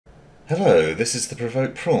Hello, this is the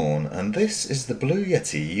Provoked Prawn, and this is the Blue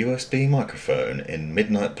Yeti USB microphone in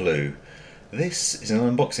Midnight Blue. This is an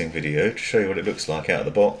unboxing video to show you what it looks like out of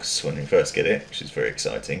the box when you first get it, which is very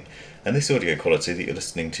exciting. And this audio quality that you're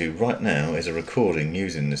listening to right now is a recording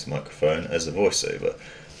using this microphone as a voiceover.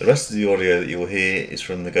 The rest of the audio that you'll hear is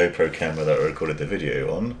from the GoPro camera that I recorded the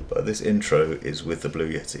video on, but this intro is with the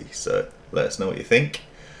Blue Yeti, so let us know what you think.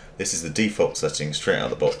 This is the default settings straight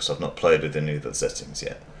out of the box. I've not played with any of the settings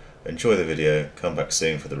yet. Enjoy the video, come back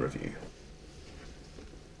soon for the review.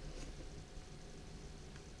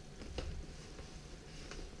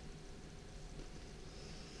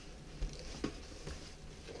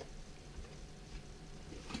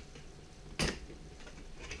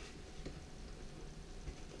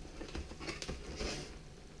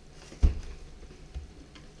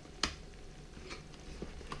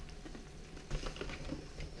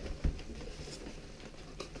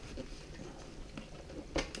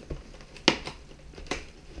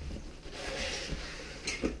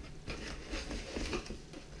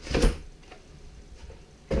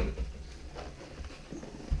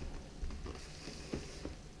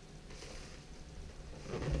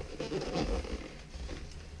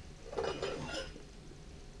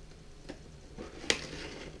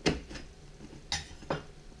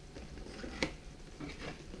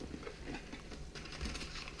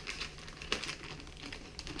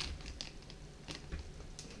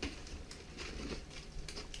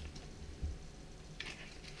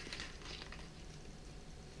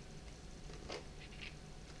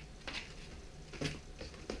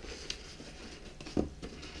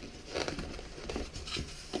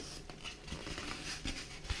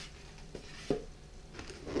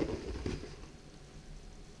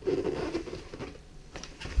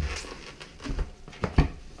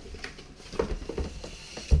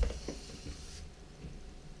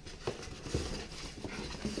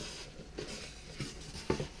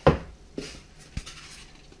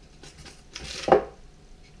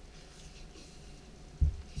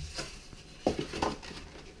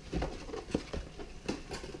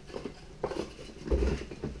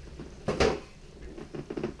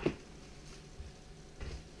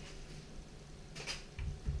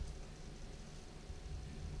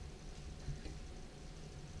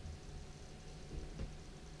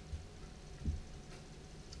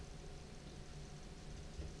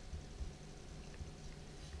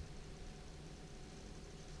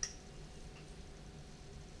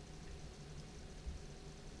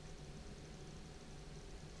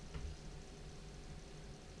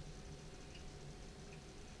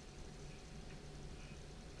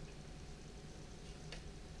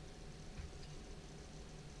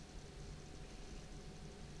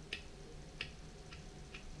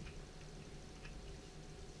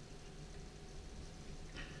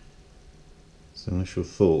 So initial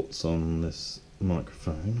thoughts on this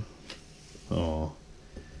microphone are,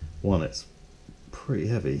 one, it's pretty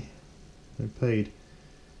heavy. We paid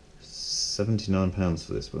 £79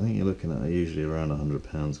 for this, but I think you're looking at usually around £100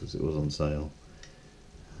 because it was on sale.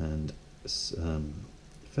 And it's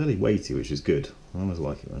fairly weighty, which is good. I always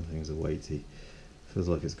like it when things are weighty. Feels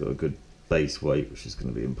like it's got a good base weight, which is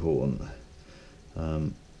going to be important.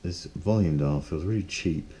 This volume dial feels really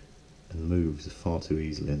cheap and moves far too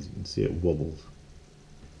easily. As you can see, it wobbles.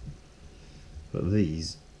 But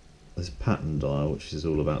this pattern dial, which is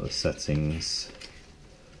all about the settings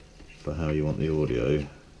for how you want the audio, you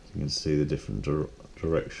can see the different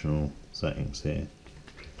directional settings here.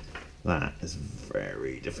 That is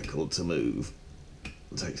very difficult to move.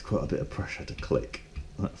 It takes quite a bit of pressure to click.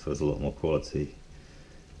 That feels a lot more quality.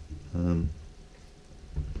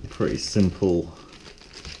 Pretty simple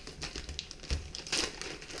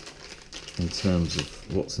in terms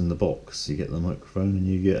of what's in the box. You get the microphone and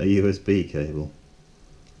you get a USB cable.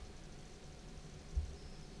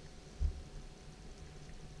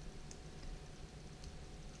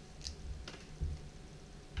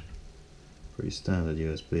 Pretty standard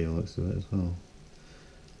USB looks of it as well.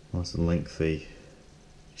 Nice and lengthy.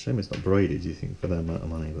 Shame it's not braided, you think, for that amount of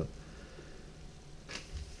money, but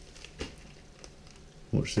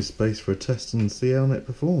watch this space for a test and see how it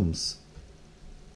performs.